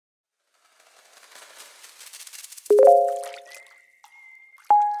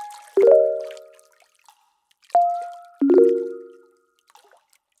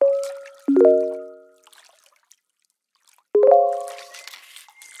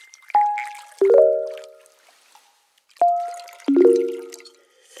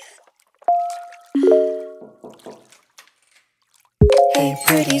Hey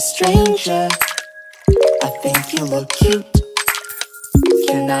pretty stranger, I think you look cute.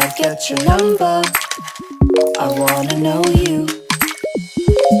 Can I get your number? I wanna know you.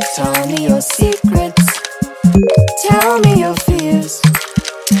 Tell me your secrets, tell me your fears.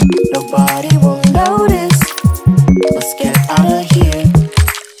 Nobody will notice, let's get out of here.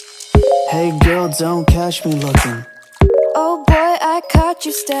 Hey girl, don't catch me looking. Oh boy, I caught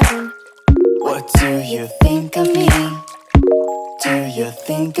you staring. What do you think of me? Do you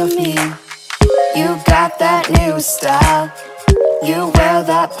think of me? You got that new style, you wear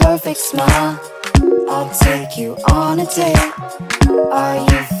that perfect smile. I'll take you on a date. Are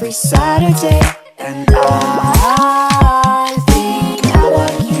you free Saturday? And I think I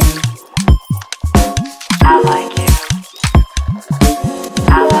like you. I like you.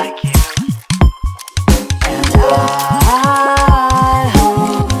 I like you. And I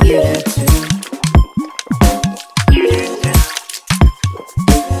hope you do too. You do too.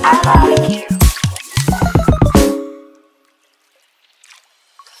 I like you.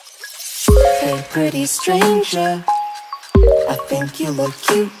 Hey pretty stranger, I think you look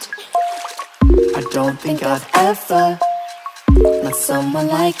cute. I don't think I've ever met someone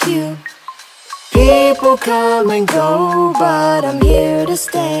like you. People come and go, but I'm here to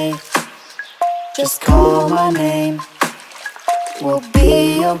stay. Just call my name, we'll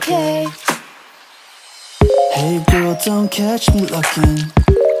be okay. Hey girl, don't catch me looking.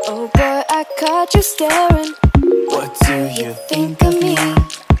 Oh boy, I caught you staring. What do you think of me?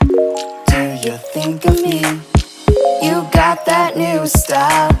 Do you think of me? You got that new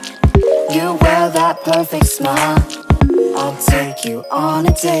style, you wear that perfect smile. I'll take you on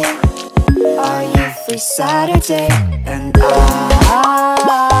a date. Are you free Saturday? And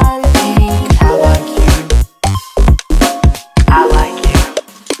I think I like you. I like you.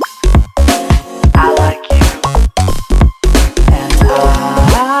 I like you. And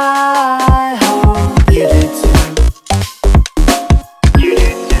I hope you do too. You do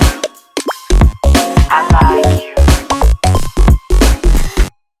too. I like you.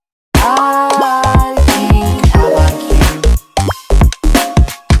 I think I like you.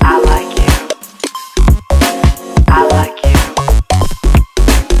 I like you. I like you.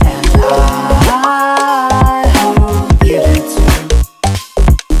 And I hope you do too.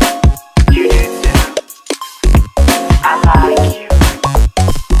 You do too. I like you.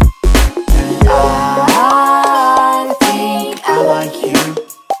 And I think I like you.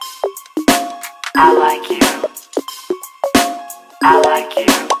 I like you. I like you.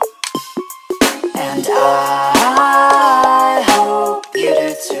 And I hope you do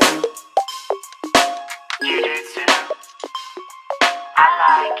too. You do too. I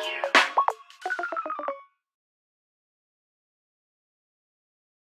like you.